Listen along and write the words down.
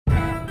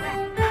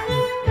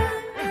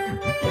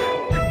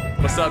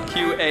What's up,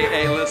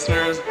 QAA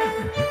listeners?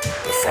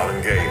 The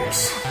fun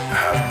games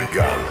have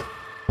begun.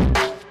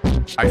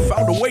 I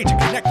found a way to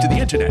connect to the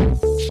internet.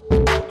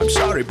 I'm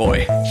sorry,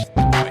 boy.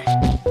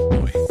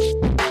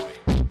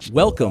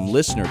 Welcome,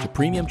 listener, to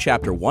Premium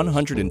Chapter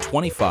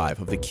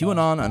 125 of the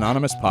QAnon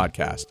Anonymous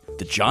podcast,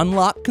 the John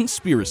Locke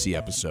Conspiracy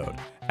episode.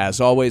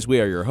 As always, we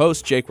are your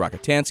hosts, Jake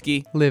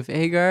Rockatansky, Liv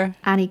Agar,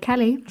 Annie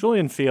Kelly,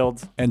 Julian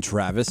Fields, and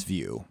Travis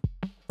View.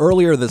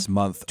 Earlier this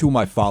month, two of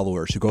my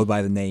followers who go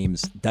by the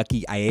names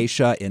Ducky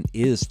Aisha and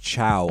Iz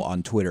Chow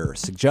on Twitter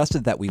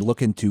suggested that we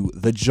look into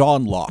the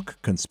John Locke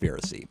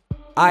conspiracy.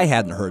 I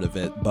hadn't heard of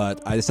it,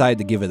 but I decided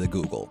to give it a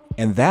Google.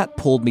 And that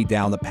pulled me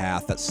down a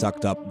path that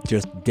sucked up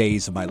just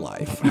days of my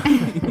life.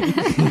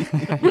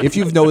 If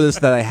you've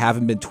noticed that I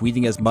haven't been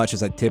tweeting as much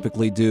as I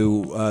typically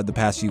do the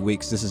past few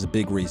weeks, this is a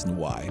big reason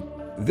why.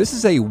 This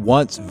is a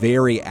once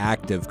very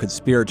active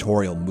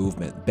conspiratorial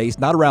movement based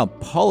not around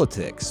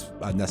politics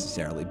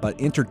necessarily,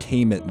 but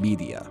entertainment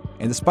media.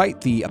 And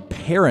despite the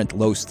apparent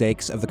low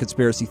stakes of the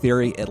conspiracy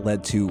theory, it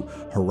led to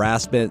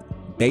harassment,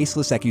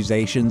 baseless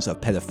accusations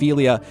of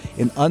pedophilia,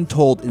 and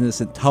untold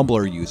innocent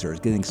Tumblr users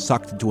getting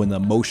sucked into an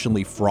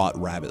emotionally fraught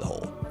rabbit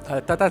hole.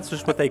 That's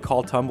just what they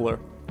call Tumblr.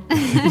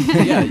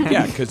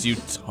 Yeah, because you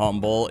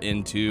tumble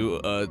into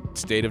a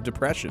state of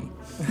depression.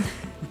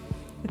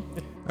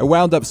 I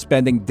wound up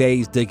spending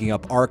days digging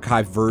up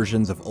archived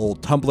versions of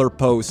old Tumblr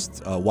posts,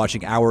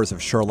 watching hours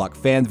of Sherlock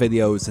fan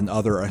videos, and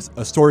other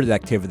assorted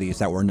activities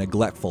that were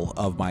neglectful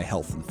of my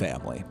health and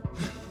family.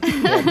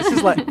 Yeah,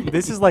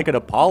 this is like an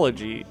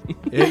apology.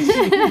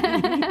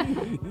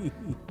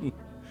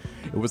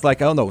 It was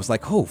like, I don't know, it was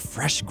like, oh,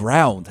 fresh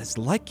ground. It's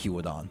like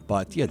QAnon,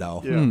 but,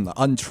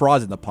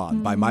 untrodden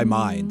upon by my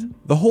mind.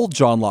 The whole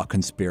John Locke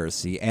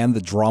conspiracy and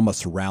the drama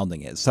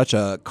surrounding it is such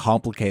a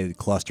complicated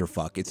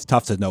clusterfuck, it's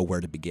tough to know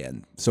where to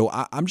begin. So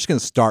I'm just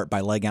going to start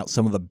by laying out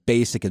some of the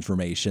basic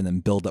information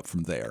and build up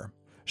from there.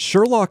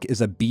 Sherlock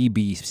is a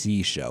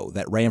BBC show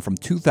that ran from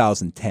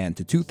 2010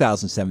 to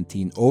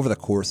 2017 over the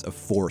course of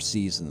 4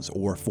 seasons,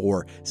 or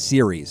 4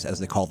 series as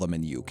they call them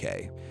in the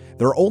UK.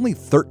 There are only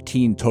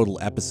 13 total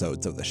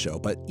episodes of the show,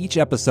 but each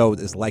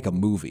episode is like a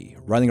movie,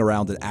 running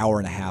around an hour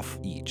and a half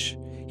each.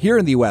 Here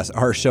in the US,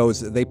 our shows,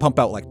 they pump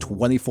out like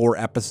 24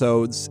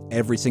 episodes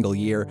every single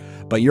year,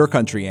 but your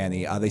country,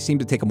 Annie, they seem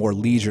to take a more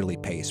leisurely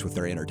pace with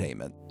their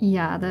entertainment.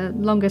 Yeah, the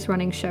longest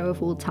running show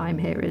of all time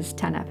here is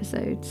 10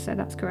 episodes, so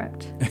that's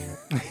correct.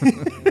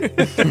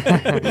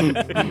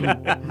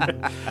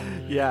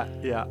 Yeah.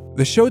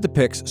 The show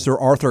depicts Sir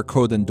Arthur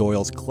Conan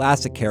Doyle's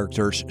classic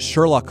characters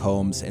Sherlock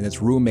Holmes and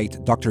his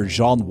roommate Dr.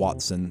 John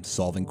Watson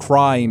solving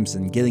crimes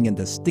and getting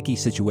into sticky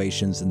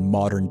situations in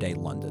modern-day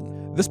London.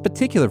 This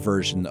particular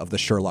version of the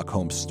Sherlock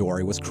Holmes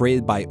story was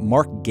created by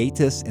Mark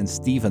Gatiss and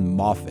Stephen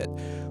Moffat,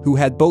 who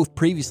had both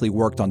previously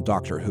worked on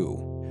Doctor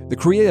Who. The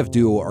creative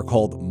duo are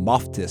called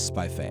Moftists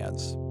by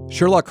fans.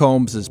 Sherlock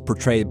Holmes is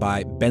portrayed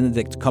by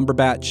Benedict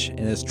Cumberbatch, and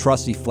his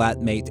trusty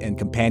flatmate and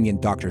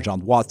companion Dr. John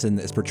Watson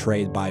is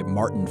portrayed by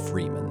Martin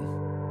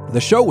Freeman.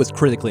 The show was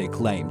critically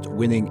acclaimed,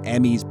 winning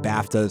Emmys,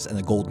 BAFTAs, and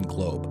a Golden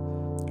Globe.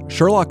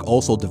 Sherlock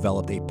also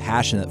developed a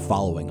passionate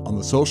following on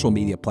the social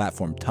media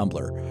platform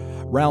Tumblr.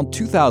 Around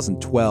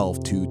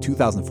 2012 to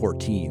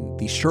 2014,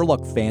 the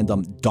Sherlock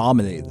fandom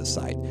dominated the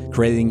site,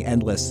 creating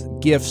endless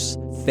GIFs,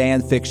 fan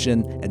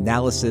fiction,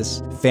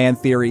 analysis, fan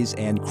theories,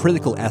 and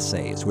critical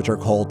essays, which are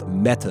called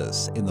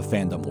metas in the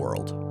fandom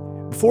world.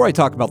 Before I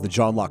talk about the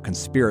John Locke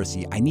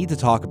conspiracy, I need to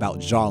talk about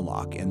John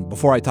Locke, and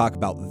before I talk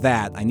about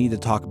that, I need to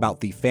talk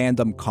about the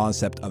fandom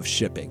concept of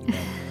shipping.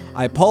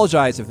 I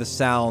apologize if this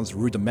sounds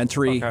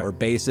rudimentary or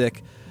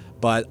basic,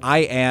 but I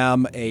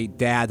am a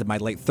dad in my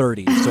late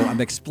 30s, so I'm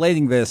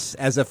explaining this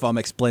as if I'm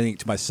explaining it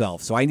to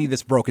myself. So I need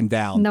this broken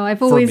down. No,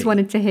 I've always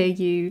wanted to hear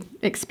you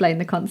explain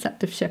the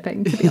concept of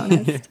shipping, to be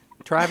honest.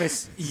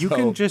 Travis, you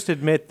can just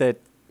admit that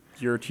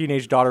your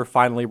teenage daughter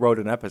finally wrote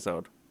an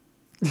episode.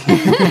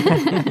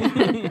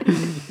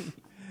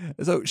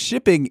 So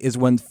shipping is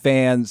when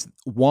fans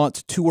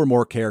want 2 or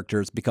more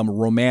characters become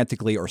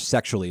romantically or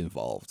sexually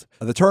involved.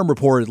 The term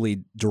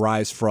reportedly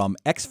derives from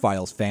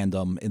X-Files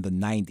fandom in the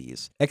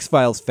 90s.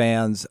 X-Files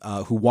fans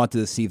who wanted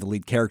to see the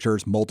lead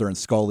characters, Mulder and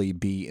Scully,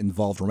 be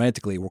involved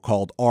romantically were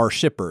called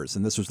R-shippers,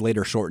 and this was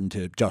later shortened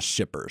to just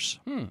shippers.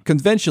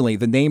 Conventionally,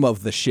 the name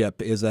of the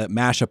ship is a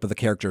mashup of the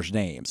characters'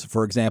 names.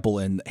 For example,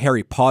 in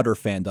Harry Potter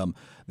fandom,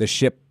 the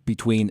ship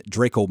between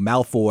Draco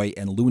Malfoy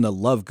and Luna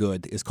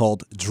Lovegood is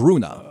called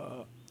Druna.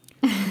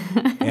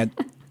 And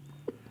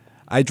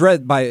I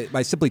dread by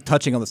simply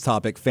touching on this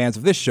topic, fans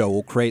of this show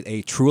will create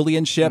a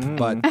Trulian ship,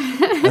 but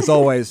as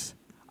always,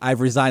 I've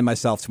resigned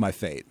myself to my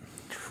fate.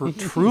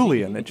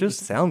 Trulian, it just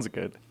sounds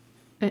good.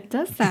 It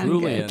does sound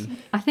Trulian. good.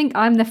 I think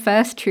I'm the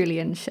first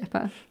Trulian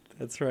shipper.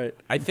 That's right.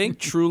 I think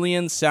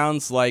Trulian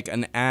sounds like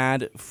an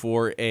ad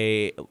for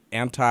a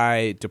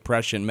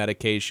anti-depression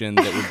medication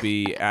that would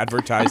be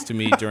advertised to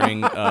me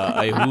during a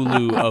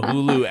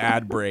Hulu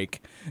ad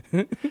break.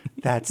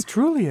 That's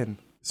Trulian.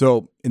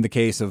 So in the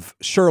case of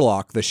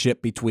Sherlock, the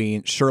ship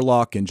between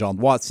Sherlock and John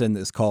Watson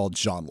is called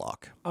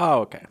Johnlock.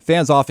 Oh, okay.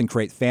 Fans often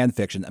create fan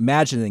fiction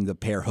imagining the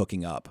pair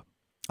hooking up.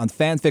 On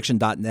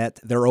fanfiction.net,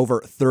 there are over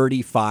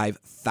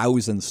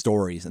 35,000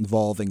 stories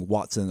involving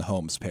Watson and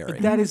Holmes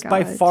pairing. That is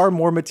by far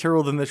more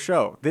material than the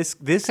show. This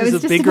I is was a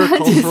just bigger about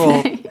to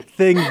cultural say.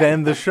 thing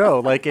than the show.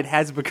 Like, it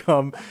has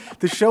become...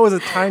 The show is a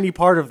tiny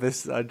part of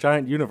this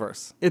giant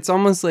universe. It's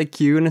almost like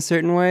you in a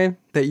certain way,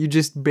 that you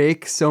just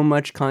bake so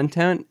much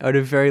content out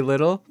of very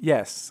little.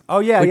 Yes. Oh,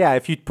 yeah, yeah.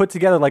 If you put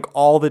together, like,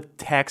 all the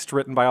text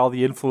written by all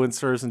the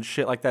influencers and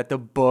shit like that, the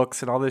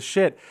books and all this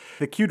shit,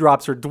 the Q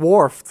drops are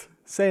dwarfed.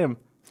 Same.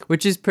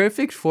 Which is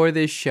perfect for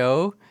this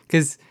show,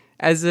 because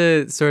as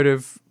a sort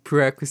of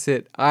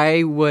prerequisite,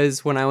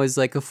 when I was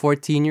like a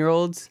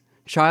 14-year-old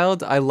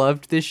child, I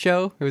loved this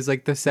show. It was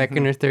like the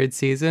second or third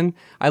season.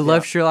 I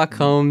love Sherlock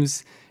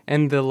Holmes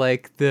and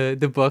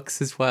the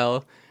books as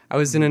well. I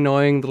was an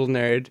annoying little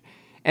nerd.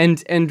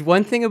 And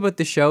one thing about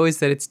the show is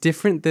that it's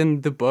different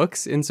than the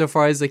books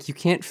insofar as like you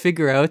can't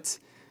figure out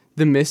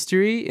the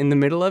mystery in the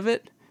middle of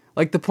it.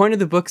 Like the point of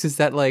the books is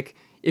that like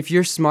if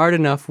you're smart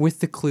enough with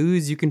the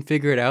clues, you can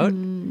figure it out.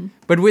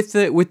 But with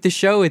the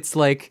show, it's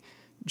like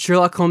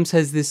Sherlock Holmes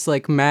has this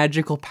like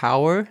magical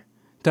power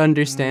to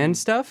understand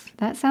stuff.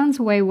 That sounds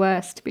way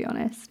worse, to be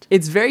honest.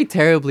 It's very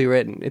terribly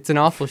written. It's an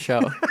awful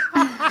show.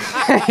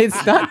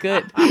 It's not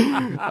good.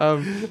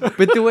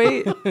 But the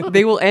way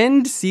they will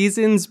end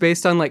seasons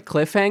based on like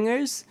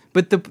cliffhangers,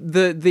 but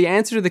the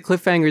answer to the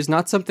cliffhanger is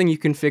not something you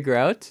can figure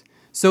out.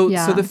 So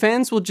the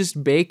fans will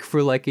just bake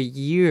for like a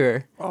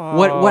year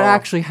what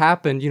actually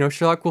happened. You know,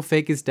 Sherlock will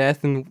fake his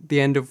death in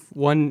the end of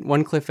one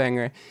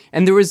cliffhanger,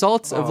 and the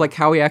results of like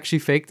how he actually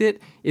faked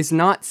it is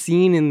not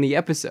seen in the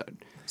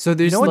episode. So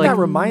there's what that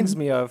reminds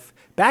me of?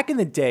 Back in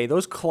the day,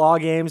 those claw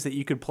games that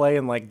you could play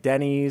in like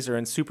Denny's or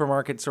in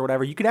supermarkets or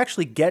whatever, you could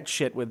actually get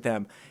shit with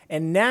them.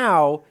 And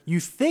now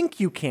you think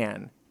you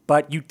can,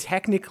 but you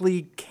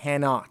technically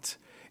cannot.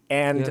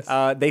 And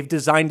they've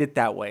designed it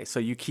that way, so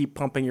you keep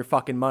pumping your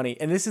fucking money.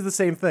 And this is the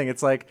same thing.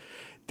 It's like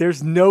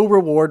there's no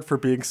reward for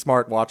being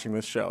smart watching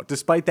this show,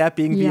 despite that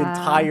being the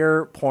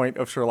entire point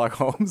of Sherlock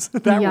Holmes.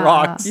 That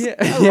rocks. Yeah.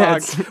 That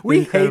rocks.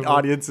 We hate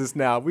audiences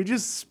now. We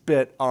just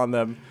spit on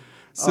them.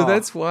 So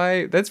that's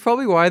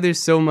probably why there's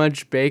so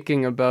much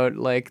baking about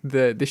like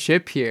the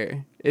ship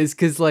here, is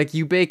because like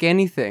you bake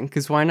anything,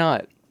 because why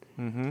not?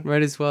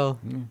 Might as well.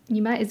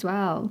 You might as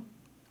well.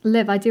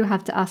 Liv, I do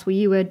have to ask, were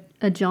you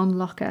a John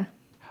Locker?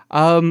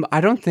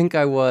 I don't think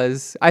I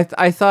was. I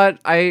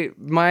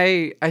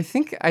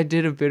think I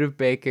did a bit of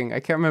baking. I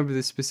can't remember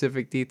the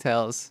specific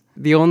details.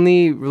 The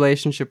only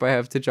relationship I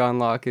have to John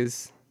Locke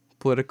is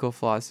political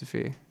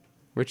philosophy,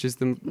 which is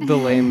the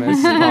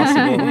lamest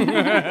possible.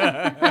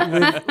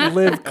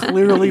 Liv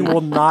clearly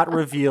will not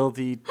reveal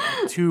the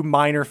two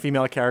minor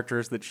female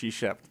characters that she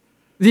shipped.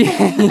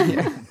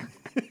 Yeah.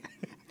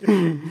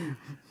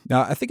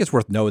 Now, I think it's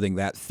worth noting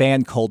that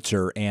fan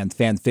culture and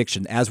fan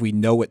fiction as we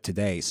know it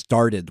today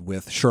started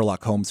with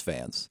Sherlock Holmes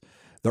fans.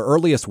 The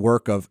earliest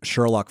work of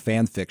Sherlock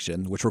fan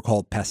fiction, which were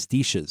called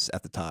pastiches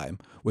at the time,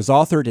 was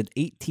authored in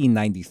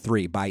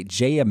 1893 by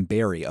J.M.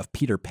 Barrie of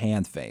Peter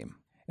Pan fame.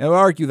 And I would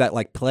argue that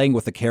like playing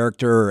with the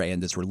character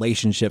and its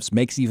relationships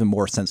makes even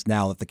more sense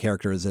now that the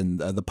character is in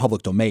the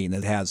public domain.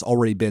 It has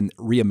already been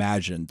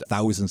reimagined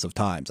thousands of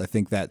times. I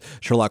think that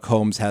Sherlock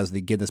Holmes has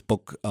the Guinness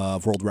Book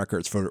of World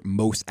Records for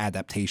most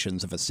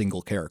adaptations of a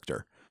single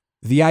character.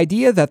 The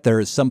idea that there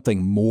is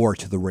something more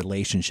to the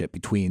relationship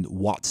between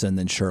Watson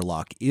and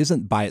Sherlock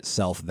isn't by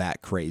itself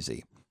that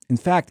crazy. In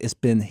fact, it's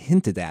been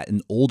hinted at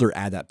in older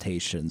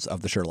adaptations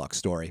of the Sherlock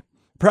story.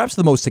 Perhaps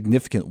the most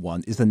significant one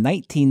is the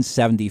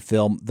 1970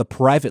 film The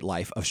Private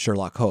Life of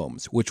Sherlock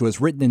Holmes, which was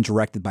written and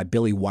directed by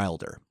Billy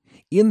Wilder.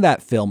 In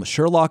that film,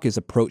 Sherlock is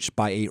approached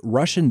by a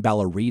Russian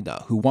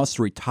ballerina who wants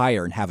to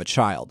retire and have a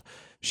child.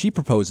 She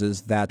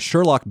proposes that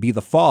Sherlock be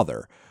the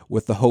father,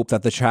 with the hope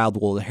that the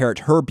child will inherit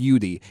her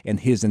beauty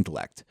and his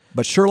intellect.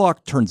 But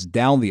Sherlock turns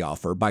down the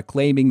offer by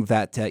claiming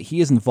that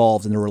he is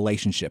involved in a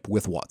relationship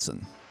with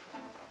Watson.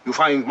 You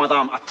find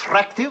Madame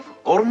attractive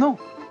or no?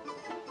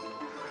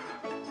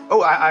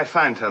 Oh, I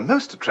find her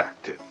most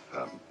attractive.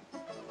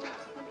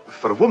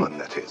 For a woman,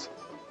 that is.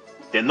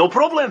 Then no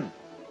problem.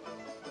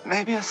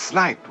 Maybe a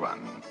slight one.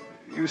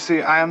 You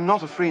see, I am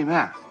not a free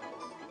man.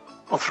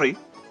 Not free?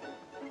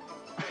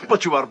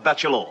 But you are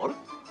bachelor.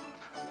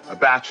 A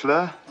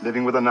bachelor,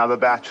 living with another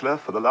bachelor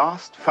for the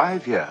last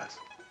 5 years.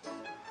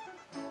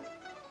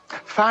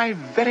 5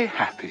 very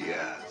happy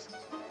years.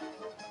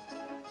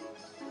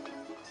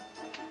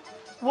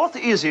 What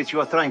is it you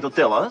are trying to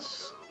tell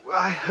us? Well,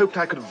 I hoped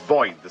I could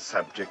avoid the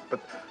subject, but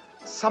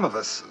some of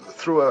us,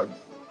 through a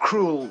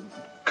cruel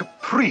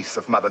caprice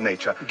of Mother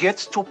Nature... Get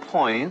to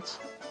point.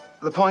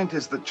 The point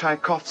is that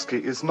Tchaikovsky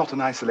is not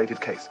an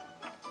isolated case.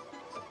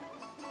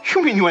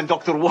 You mean you and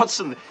Dr.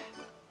 Watson...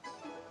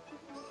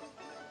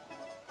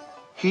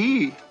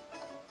 He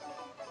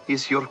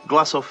is your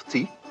glass of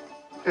tea?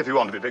 If you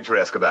want to be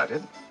picturesque about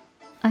it.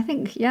 I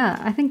think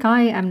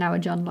I am now a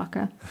John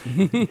Locker.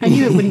 I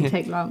knew it wouldn't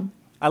take long.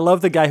 I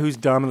love the guy who's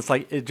dumb and it's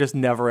like, it just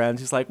never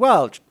ends. He's like,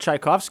 well,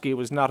 Tchaikovsky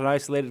was not an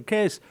isolated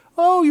case.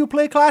 Oh, you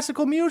play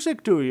classical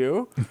music, do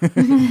you?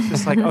 It's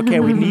just like, okay,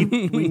 we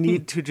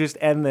need to just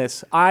end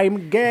this.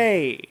 I'm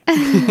gay.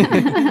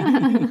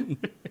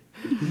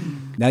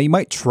 Now, you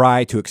might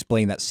try to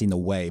explain that scene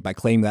away by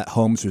claiming that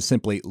Holmes was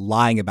simply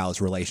lying about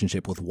his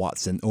relationship with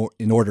Watson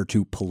in order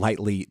to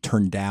politely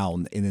turn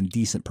down an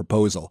indecent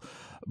proposal.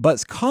 But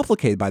it's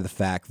complicated by the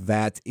fact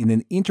that in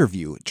an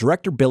interview,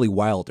 director Billy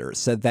Wilder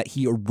said that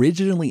he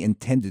originally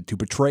intended to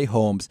portray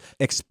Holmes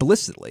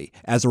explicitly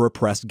as a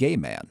repressed gay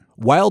man.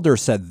 Wilder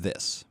said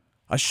this: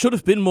 I should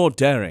have been more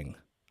daring.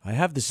 I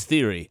have this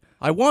theory.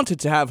 I wanted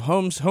to have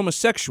Holmes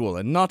homosexual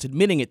and not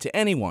admitting it to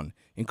anyone,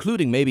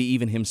 including maybe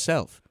even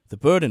himself. The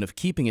burden of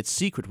keeping it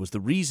secret was the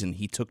reason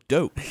he took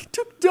dope. He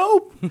took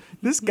dope.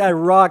 This guy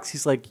rocks.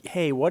 He's like,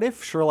 hey, what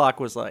if Sherlock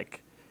was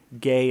like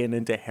gay and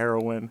into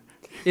heroin?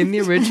 In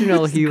the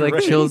original, he like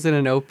chills in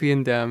an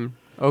opium den.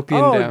 Oh,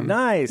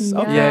 nice.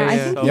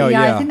 Yeah, Okay.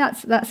 I think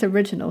that's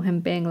original.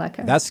 Him being like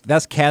a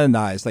That's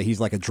canonized, that he's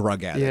like a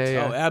drug addict.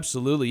 Oh,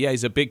 absolutely. Yeah,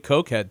 he's a big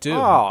cokehead, too.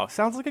 Oh,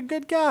 sounds like a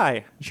good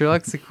guy.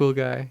 Sherlock's a cool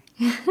guy.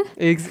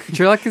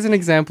 Sherlock is an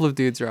example of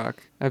dudes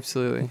rock.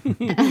 Absolutely.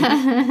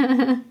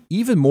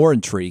 Even more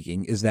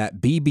intriguing is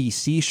that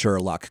BBC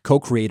Sherlock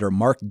co-creator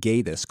Mark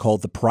Gatiss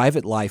called The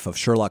Private Life of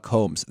Sherlock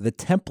Holmes the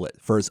template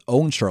for his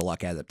own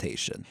Sherlock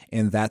adaptation,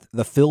 and that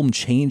the film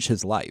changed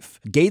his life.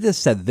 Gatiss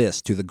said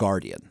this to The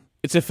Guardian: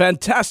 It's a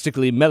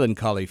fantastically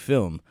melancholy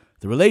film.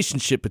 The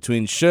relationship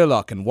between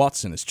Sherlock and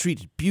Watson is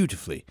treated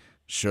beautifully.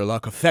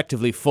 Sherlock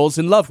effectively falls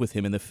in love with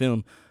him in the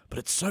film, but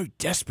it's so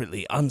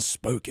desperately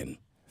unspoken.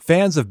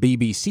 Fans of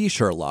BBC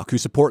Sherlock who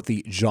support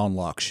the John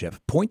Locke ship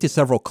point to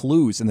several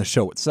clues in the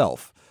show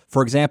itself.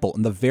 For example,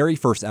 in the very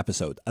first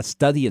episode, A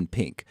Study in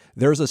Pink,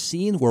 there's a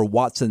scene where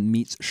Watson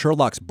meets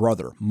Sherlock's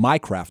brother,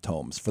 Mycroft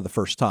Holmes, for the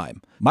first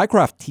time.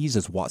 Mycroft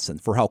teases Watson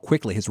for how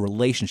quickly his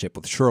relationship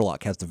with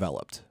Sherlock has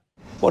developed.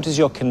 What is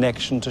your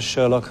connection to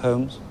Sherlock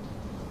Holmes?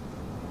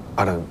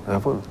 I don't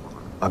have one.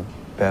 I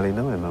barely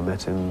know him. I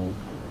met him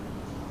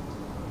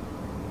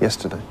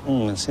yesterday.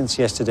 And since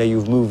yesterday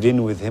you've moved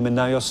in with him and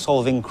now you're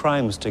solving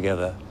crimes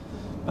together.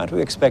 Might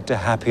we expect a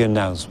happy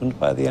announcement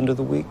by the end of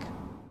the week?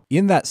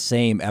 In that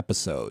same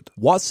episode,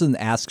 Watson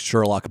asks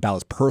Sherlock about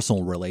his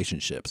personal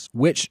relationships,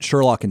 which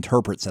Sherlock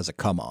interprets as a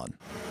come-on.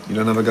 You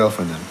don't have a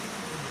girlfriend then?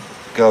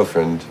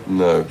 Girlfriend?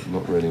 No,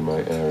 not really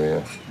my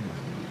area.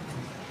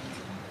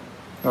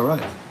 Oh,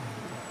 right.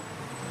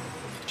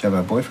 Do you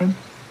have a boyfriend?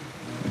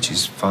 Which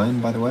is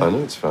fine, by the way. I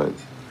know it's fine.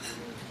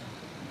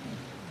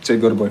 So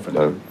you've got a boyfriend?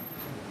 No.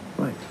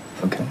 Right,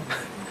 okay.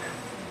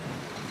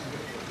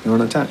 You're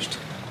unattached,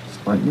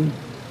 like me.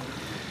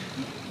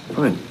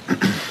 Fine.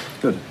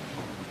 Good.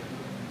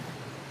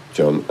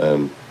 John,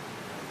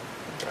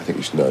 I think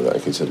you should know that I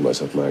consider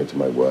myself married to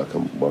my work,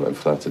 and while I'm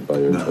flattered by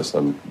your interest,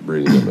 I'm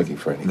really not looking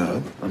for anything.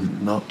 No,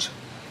 I'm not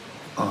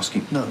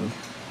asking. No.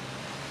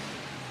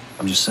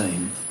 I'm just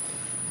saying,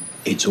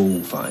 it's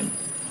all fine.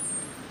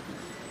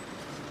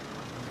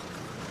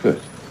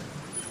 Good.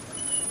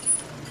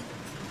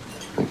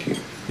 Thank you.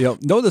 You know,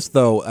 notice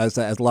though, as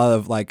a lot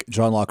of like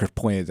John Locke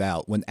pointed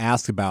out, when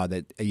asked about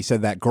it, he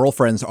said that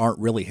girlfriends aren't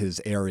really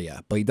his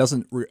area, but he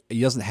doesn't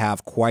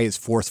have quite as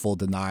forceful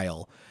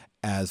denial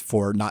as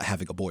for not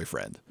having a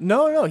boyfriend.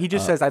 No, he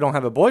just says I don't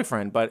have a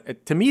boyfriend.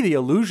 But to me, the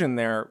illusion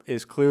there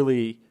is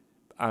clearly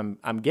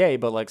I'm gay,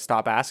 but like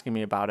stop asking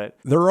me about it.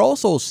 There are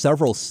also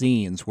several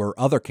scenes where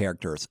other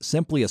characters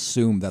simply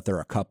assume that they're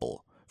a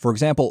couple. For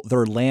example,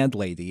 their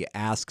landlady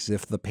asks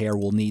if the pair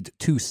will need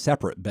 2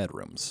 separate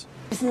bedrooms.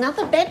 There's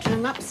another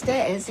bedroom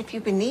upstairs if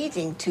you've been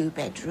needing 2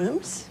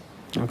 bedrooms.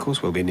 Of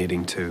course we'll be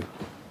needing 2.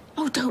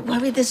 Oh, don't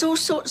worry, there's all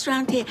sorts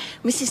around here.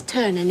 Mrs.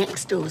 Turner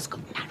next door's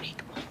got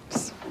married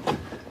once.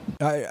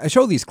 I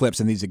show these clips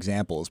and these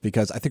examples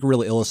because I think it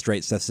really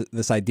illustrates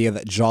this idea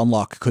that John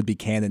Locke could be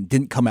canon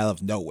didn't come out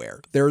of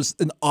nowhere. There's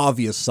an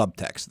obvious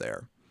subtext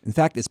there. In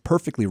fact, it's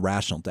perfectly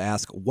rational to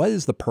ask, what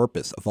is the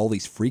purpose of all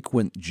these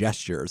frequent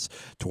gestures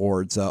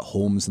towards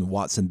Holmes and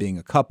Watson being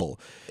a couple?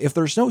 If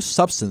there's no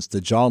substance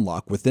to John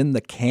Locke within the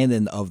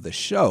canon of the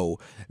show,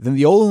 then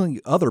the only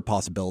other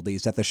possibility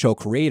is that the show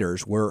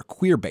creators were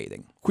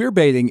queerbaiting.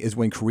 Queerbaiting is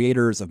when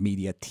creators of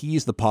media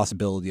tease the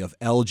possibility of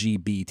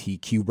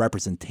LGBTQ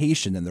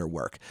representation in their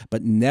work,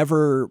 but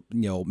never,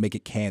 make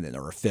it canon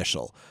or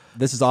official.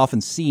 This is often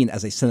seen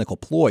as a cynical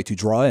ploy to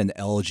draw in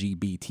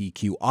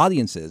LGBTQ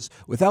audiences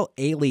without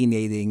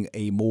alienating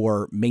a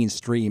more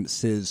mainstream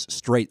cis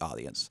straight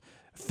audience.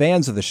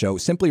 Fans of the show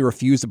simply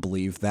refuse to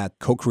believe that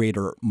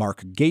co-creator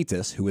Mark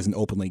Gatiss, who is an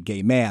openly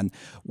gay man,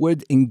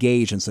 would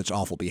engage in such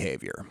awful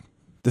behavior.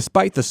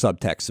 Despite the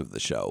subtext of the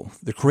show,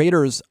 the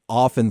creators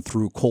often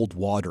threw cold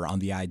water on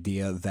the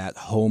idea that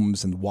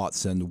Holmes and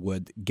Watson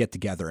would get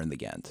together in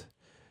the end.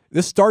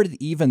 This started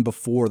even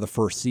before the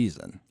first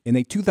season. In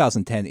a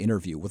 2010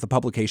 interview with the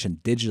publication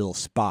Digital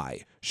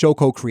Spy, show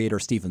co-creator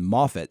Stephen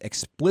Moffat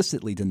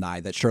explicitly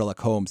denied that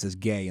Sherlock Holmes is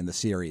gay in the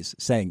series,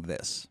 saying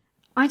this: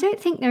 I don't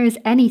think there is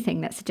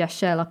anything that suggests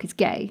Sherlock is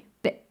gay,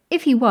 but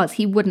if he was,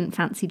 he wouldn't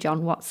fancy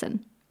John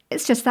Watson.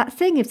 It's just that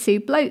thing of two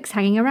blokes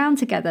hanging around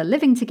together,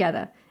 living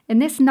together. In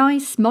this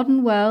nice,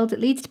 modern world, it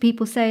leads to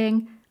people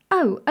saying,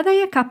 oh, are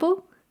they a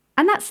couple?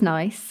 And that's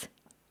nice.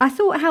 I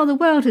thought how the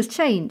world has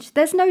changed.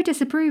 There's no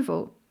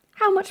disapproval.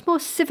 How much more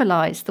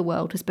civilized the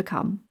world has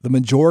become. The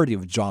majority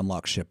of John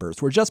Locke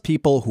shippers were just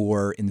people who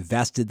were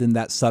invested in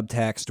that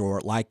subtext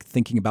or like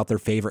thinking about their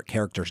favorite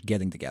characters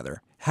getting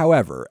together.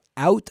 However,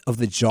 out of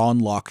the John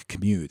Locke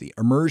community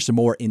emerged a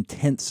more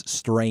intense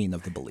strain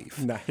of the belief.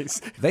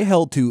 Nice. They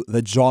held to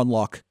the John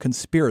Locke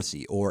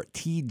conspiracy, or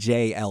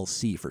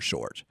TJLC for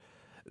short.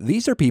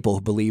 These are people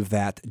who believe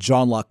that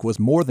John Locke was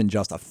more than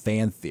just a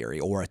fan theory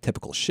or a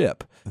typical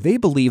ship. They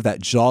believe that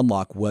John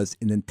Locke was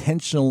an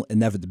intentional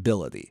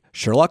inevitability.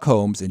 Sherlock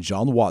Holmes and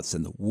John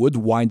Watson would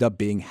wind up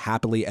being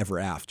happily ever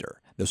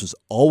after. This was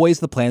always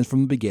the plan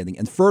from the beginning,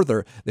 and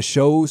further, the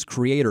show's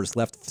creators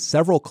left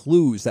several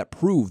clues that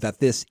prove that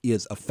this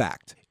is a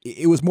fact.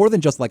 It was more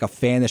than just like a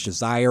fanish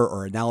desire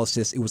or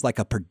analysis, it was like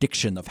a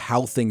prediction of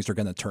how things are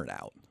going to turn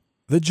out.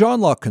 The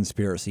John Locke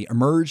conspiracy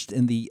emerged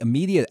in the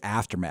immediate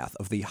aftermath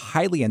of the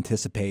highly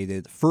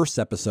anticipated first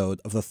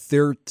episode of the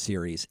third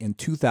series in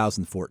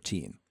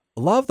 2014. A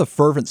lot of the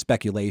fervent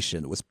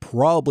speculation was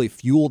probably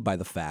fueled by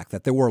the fact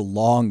that there were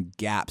long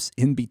gaps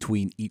in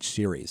between each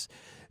series.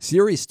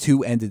 Series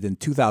 2 ended in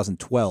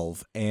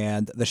 2012,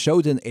 and the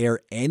show didn't air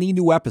any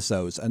new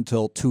episodes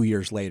until 2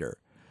 years later.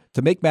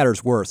 To make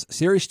matters worse,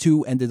 Series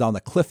 2 ended on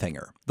a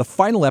cliffhanger. The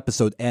final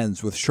episode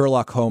ends with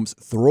Sherlock Holmes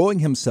throwing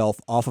himself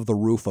off of the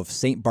roof of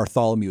St.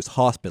 Bartholomew's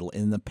Hospital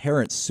in an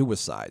apparent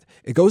suicide.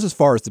 It goes as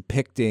far as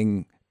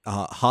depicting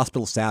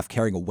hospital staff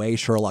carrying away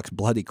Sherlock's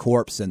bloody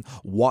corpse and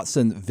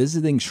Watson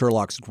visiting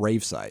Sherlock's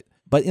gravesite.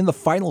 But in the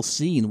final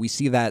scene, we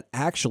see that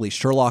actually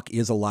Sherlock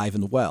is alive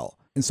and well.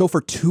 And so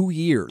for 2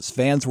 years,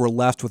 fans were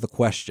left with the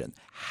question,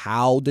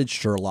 how did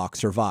Sherlock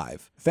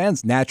survive?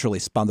 Fans naturally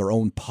spun their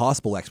own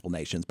possible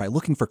explanations by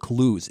looking for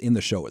clues in the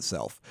show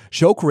itself.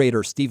 Show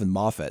creator Stephen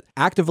Moffat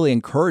actively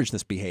encouraged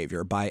this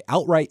behavior by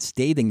outright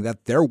stating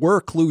that there were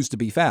clues to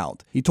be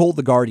found. He told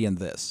The Guardian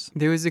this.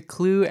 There was a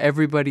clue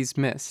everybody's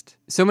missed.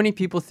 So many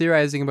people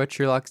theorizing about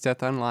Sherlock's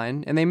death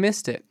online, and they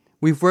missed it.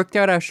 We've worked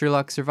out how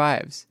Sherlock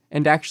survives,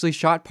 and actually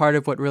shot part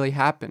of what really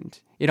happened.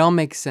 It all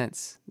makes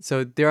sense.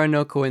 So there are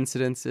no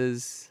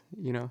coincidences,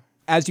 you know.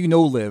 As you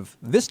know, Liv,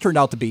 this turned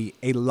out to be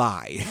a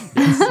lie.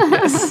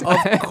 Yes,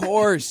 of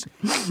course.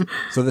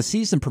 So the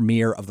season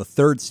premiere of the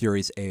third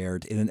series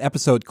aired in an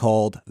episode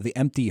called The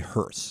Empty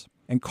Hearse.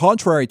 And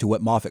contrary to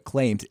what Moffat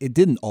claimed, it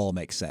didn't all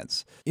make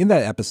sense. In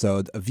that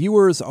episode,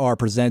 viewers are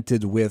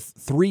presented with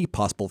 3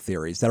 possible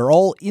theories that are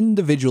all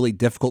individually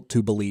difficult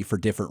to believe for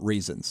different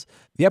reasons.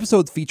 The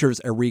episode features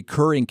a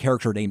recurring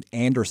character named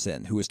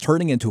Anderson, who is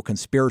turning into a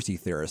conspiracy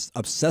theorist,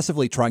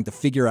 obsessively trying to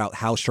figure out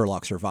how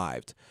Sherlock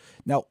survived.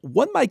 Now,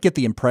 one might get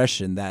the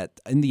impression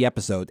that in the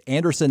episode,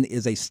 Anderson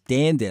is a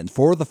stand-in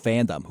for the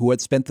fandom who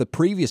had spent the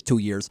previous 2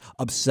 years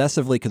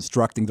obsessively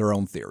constructing their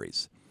own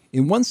theories.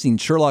 In one scene,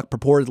 Sherlock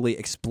purportedly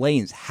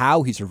explains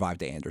how he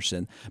survived to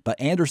Anderson, but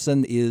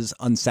Anderson is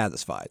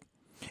unsatisfied.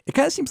 It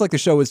kind of seems like the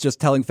show is just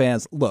telling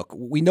fans, look,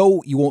 we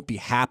know you won't be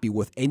happy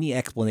with any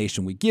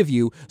explanation we give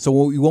you, so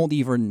we won't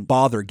even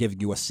bother giving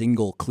you a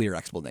single clear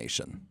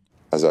explanation.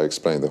 As I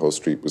explained, the whole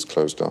street was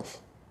closed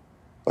off.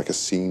 Like a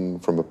scene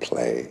from a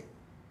play.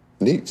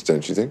 Neat,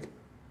 don't you think?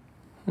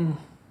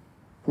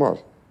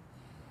 What?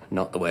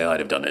 Not the way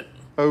I'd have done it.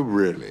 Oh,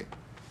 really?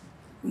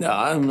 No,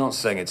 I'm not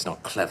saying it's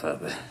not clever,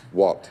 but...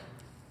 What?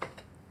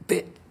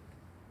 Bit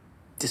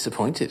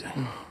disappointed.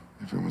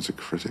 Everyone's a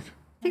critic.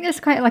 I think there's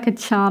quite like a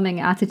charming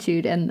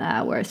attitude in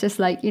there where it's just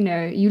like, you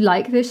know, you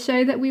like this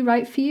show that we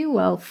write for you?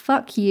 Well,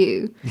 fuck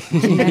you.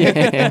 You know?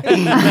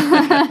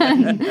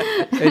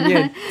 And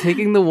yeah,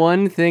 taking the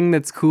one thing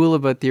that's cool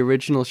about the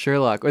original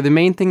Sherlock, or the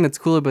main thing that's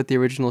cool about the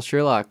original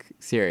Sherlock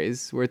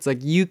series, where it's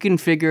like you can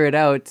figure it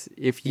out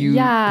if you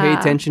pay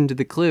attention to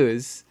the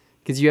clues.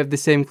 Because you have the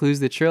same clues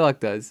that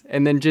Sherlock does.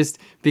 And then just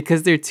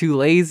because they're too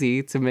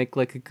lazy to make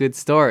like a good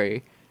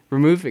story,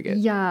 removing it.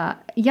 Yeah,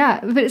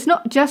 but it's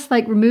not just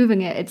like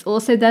removing it. It's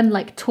also then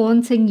like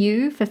taunting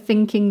you for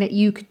thinking that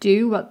you could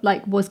do what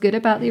like was good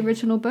about the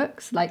original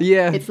books. Like,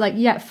 it's like,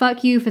 yeah,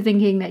 fuck you for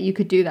thinking that you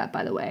could do that,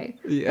 by the way.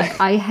 Yeah. Like,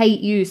 I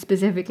hate you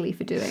specifically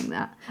for doing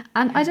that.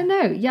 And I don't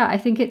know. Yeah, I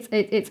think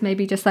it's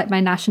maybe just like my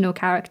national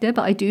character,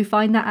 but I do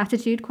find that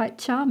attitude quite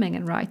charming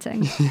in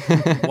writing.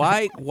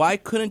 Why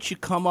couldn't you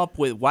come up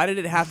with, why did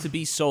it have to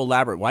be so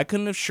elaborate? Why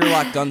couldn't have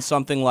Sherlock done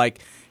something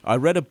like, I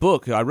read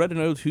an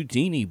old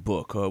Houdini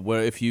book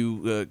where if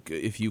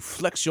you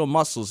flex your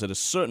muscles at a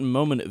certain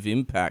moment of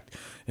impact,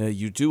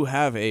 you do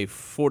have a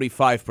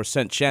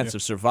 45% chance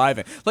of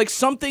surviving. Like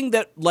something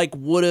that like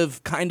would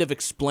have kind of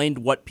explained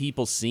what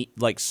people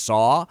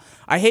saw.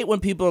 I hate when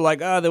people are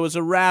like, oh, there was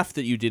a raft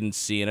that you didn't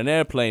see and an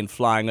airplane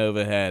flying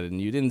overhead and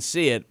you didn't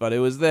see it, but it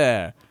was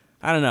there.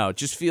 I don't know. It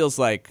just feels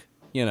like,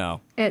 you know.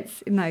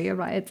 No, you're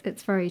right.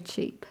 It's very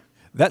cheap.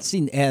 That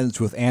scene ends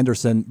with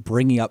Anderson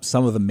bringing up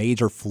some of the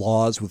major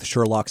flaws with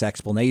Sherlock's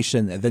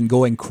explanation and then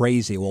going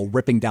crazy while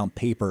ripping down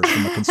papers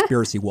from a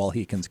conspiracy wall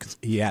he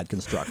had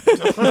constructed.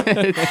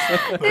 They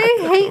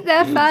hate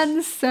their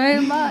fans so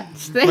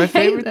much. They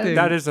hate them.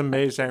 That is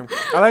amazing.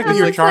 I like that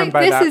you're charmed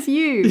by that. This is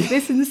you.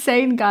 This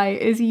insane guy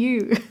is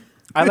you.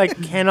 I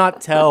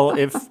cannot tell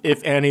if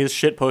Annie is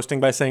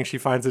shitposting by saying she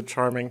finds it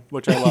charming,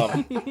 which I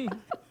love.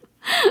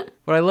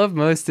 What I love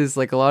most is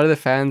a lot of the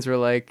fans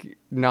were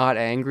not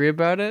angry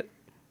about it.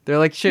 They're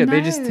like, shit,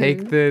 they just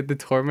take the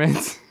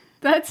torment.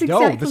 That's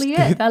exactly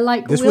it. They're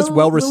like, this was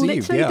well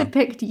received. We'll literally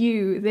depict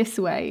you this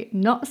way,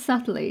 not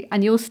subtly,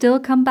 and you'll still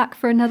come back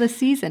for another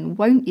season,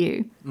 won't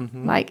you?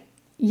 Mm-hmm. I'm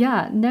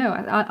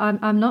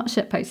not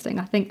shitposting.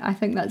 I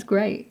think that's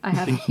great. I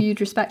have huge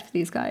respect for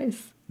these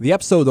guys. The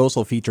episode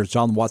also features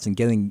John Watson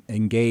getting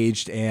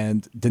engaged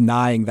and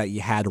denying that he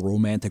had a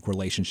romantic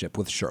relationship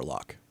with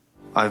Sherlock.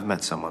 I've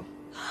met someone.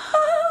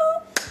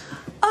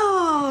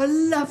 Oh,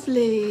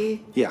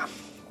 lovely. Yeah,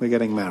 we're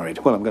getting married.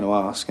 Well, I'm going to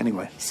ask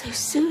anyway. So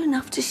soon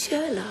after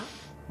Sherlock?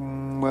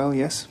 Well,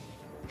 yes.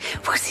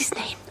 What's his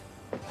name?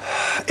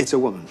 It's a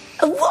woman.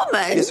 A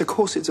woman? Yes, of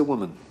course it's a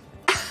woman.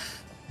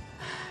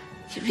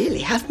 You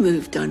really have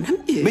moved on,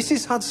 haven't you?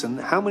 Mrs. Hudson,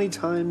 how many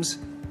times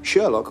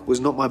Sherlock was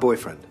not my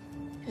boyfriend?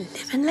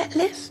 Live and let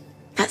live.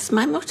 That's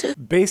my motto.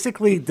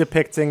 Basically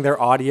depicting their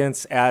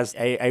audience as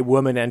a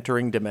woman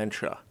entering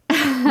dementia.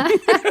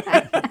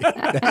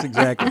 That's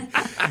exactly.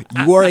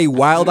 You are a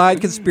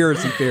wild-eyed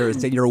conspiracy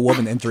theorist and you're a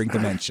woman entering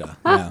dementia.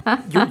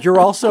 Yeah. You're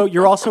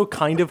also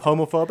kind of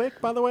homophobic,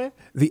 by the way.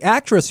 The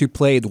actress who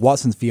played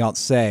Watson's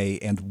fiancée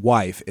and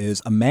wife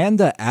is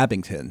Amanda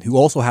Abington, who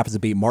also happens to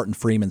be Martin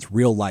Freeman's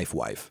real-life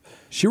wife.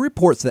 She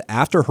reports that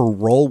after her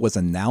role was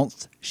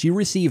announced, she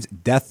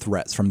received death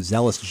threats from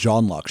zealous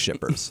Johnlock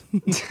shippers.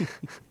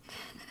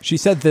 She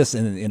said this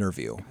in an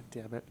interview. God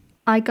damn it.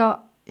 I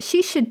got,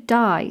 she should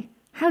die.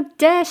 How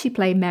dare she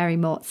play Mary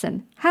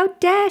Mortson? How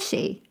dare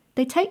she?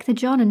 They take the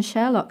John and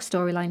Sherlock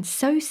storyline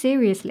so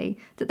seriously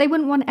that they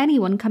wouldn't want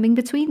anyone coming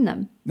between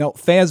them. Now,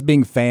 fans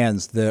being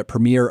fans, the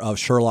premiere of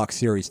Sherlock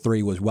Series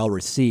 3 was well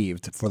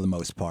received for the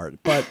most part,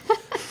 but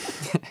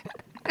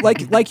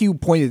like you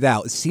pointed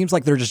out, it seems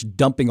like they're just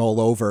dumping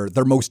all over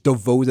their most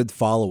devoted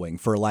following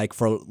for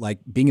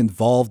being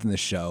involved in the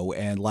show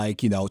and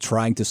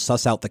trying to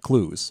suss out the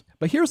clues.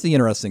 But here's the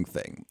interesting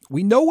thing.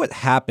 We know what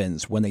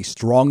happens when a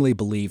strongly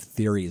believed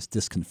theory is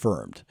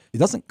disconfirmed. It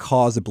doesn't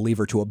cause a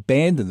believer to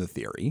abandon the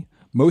theory.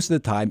 Most of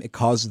the time, it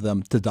causes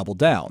them to double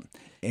down.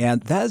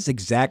 And that is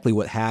exactly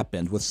what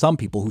happened with some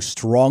people who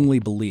strongly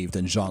believed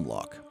in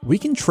Johnlock. We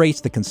can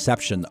trace the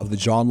conception of the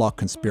Johnlock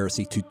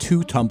conspiracy to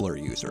two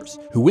Tumblr users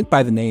who went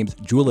by the names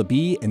Jula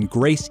B and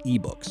Grace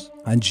eBooks.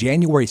 On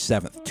January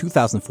 7th,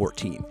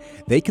 2014,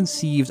 they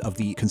conceived of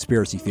the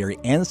conspiracy theory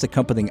and its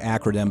accompanying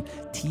acronym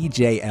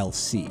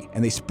TJLC,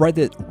 and they spread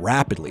it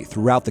rapidly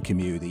throughout the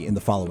community in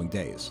the following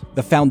days.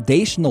 The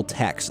foundational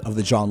text of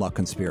the Johnlock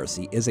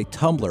conspiracy is a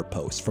Tumblr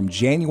post from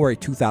January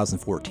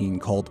 2014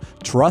 called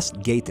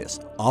Trust Gatus,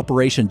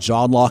 Operation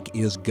Johnlock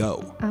is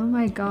Go. Oh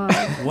my god.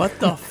 What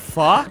the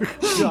fuck?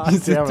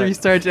 He's a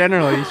 3-star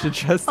general. You should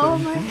trust him. Oh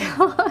my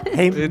god.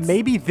 Hey,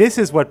 maybe this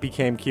is what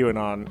became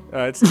QAnon.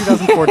 It's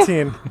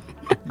 2014.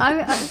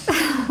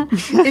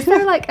 Is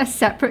there a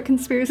separate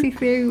conspiracy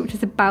theory which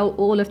is about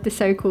all of the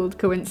so-called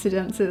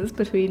coincidences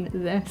between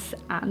this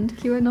and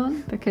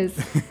QAnon? Because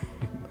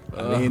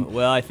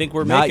I think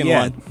we're not making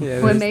yet. one.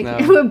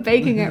 Yeah, we're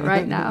baking it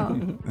right now.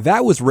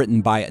 That was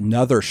written by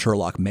another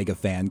Sherlock mega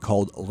fan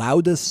called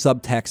Loudest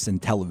Subtext in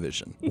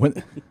Television.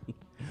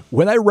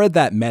 When I read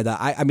that meta,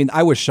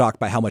 I was shocked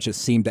by how much it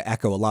seemed to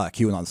echo a lot of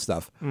QAnon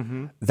stuff.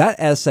 Mm-hmm. That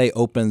essay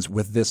opens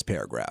with this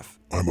paragraph.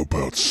 I'm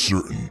about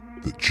certain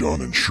that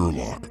John and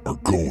Sherlock are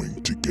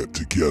going to get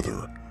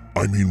together.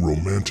 I mean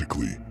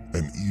romantically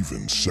and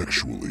even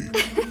sexually.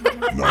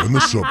 Not in the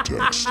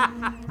subtext,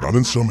 not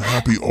in some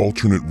happy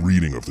alternate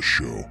reading of the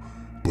show,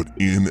 but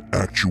in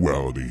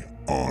actuality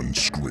on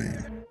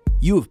screen.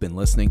 You have been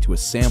listening to a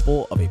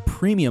sample of a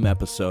premium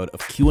episode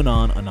of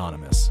QAnon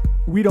Anonymous.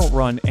 We don't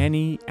run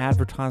any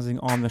advertising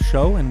on the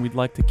show, and we'd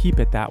like to keep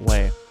it that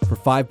way. For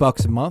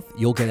 $5 a month,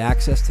 you'll get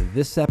access to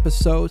this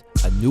episode,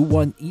 a new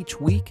one each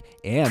week,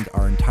 and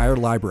our entire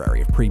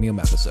library of premium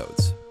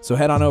episodes. So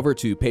head on over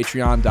to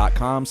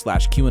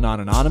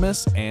patreon.com/QAnon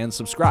Anonymous and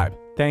subscribe.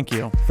 Thank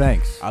you.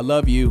 Thanks. I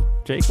love you.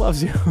 Jake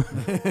loves you.